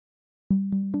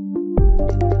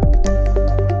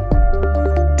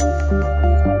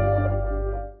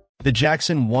The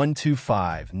Jackson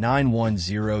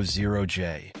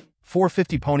 125-9100J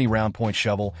 450 pony round point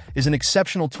shovel is an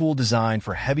exceptional tool designed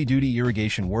for heavy-duty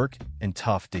irrigation work and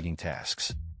tough digging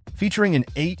tasks. Featuring an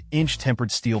 8-inch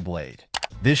tempered steel blade,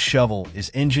 this shovel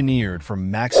is engineered for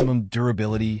maximum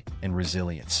durability and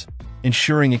resilience,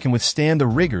 ensuring it can withstand the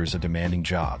rigors of demanding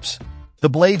jobs. The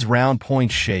blade's round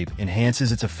point shape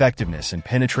enhances its effectiveness in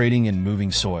penetrating and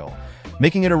moving soil,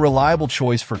 making it a reliable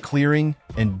choice for clearing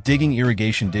and digging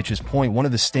irrigation ditches. One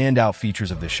of the standout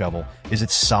features of this shovel is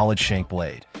its solid shank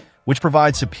blade, which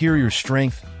provides superior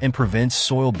strength and prevents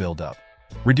soil buildup,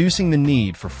 reducing the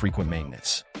need for frequent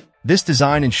maintenance. This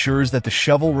design ensures that the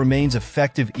shovel remains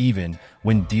effective even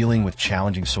when dealing with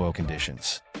challenging soil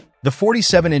conditions. The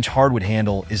 47-inch hardwood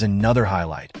handle is another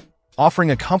highlight,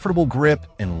 offering a comfortable grip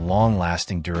and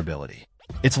long-lasting durability.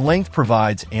 Its length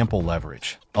provides ample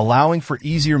leverage, allowing for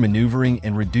easier maneuvering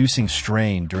and reducing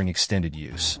strain during extended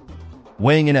use.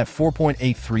 Weighing in at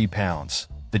 4.83 pounds,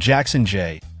 the Jackson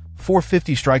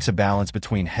J-450 strikes a balance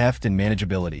between heft and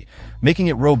manageability, making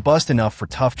it robust enough for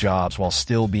tough jobs while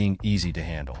still being easy to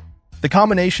handle. The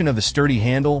combination of the sturdy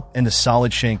handle and the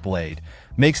solid shank blade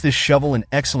makes this shovel an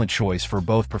excellent choice for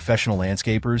both professional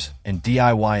landscapers and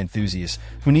DIY enthusiasts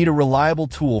who need a reliable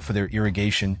tool for their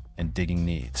irrigation and digging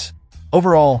needs.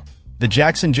 Overall, the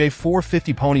Jackson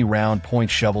J450 pony round point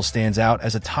shovel stands out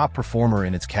as a top performer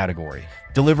in its category,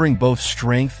 delivering both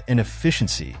strength and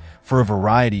efficiency for a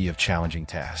variety of challenging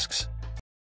tasks.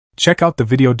 Check out the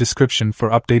video description for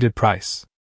updated price.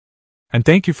 And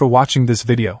thank you for watching this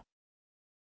video.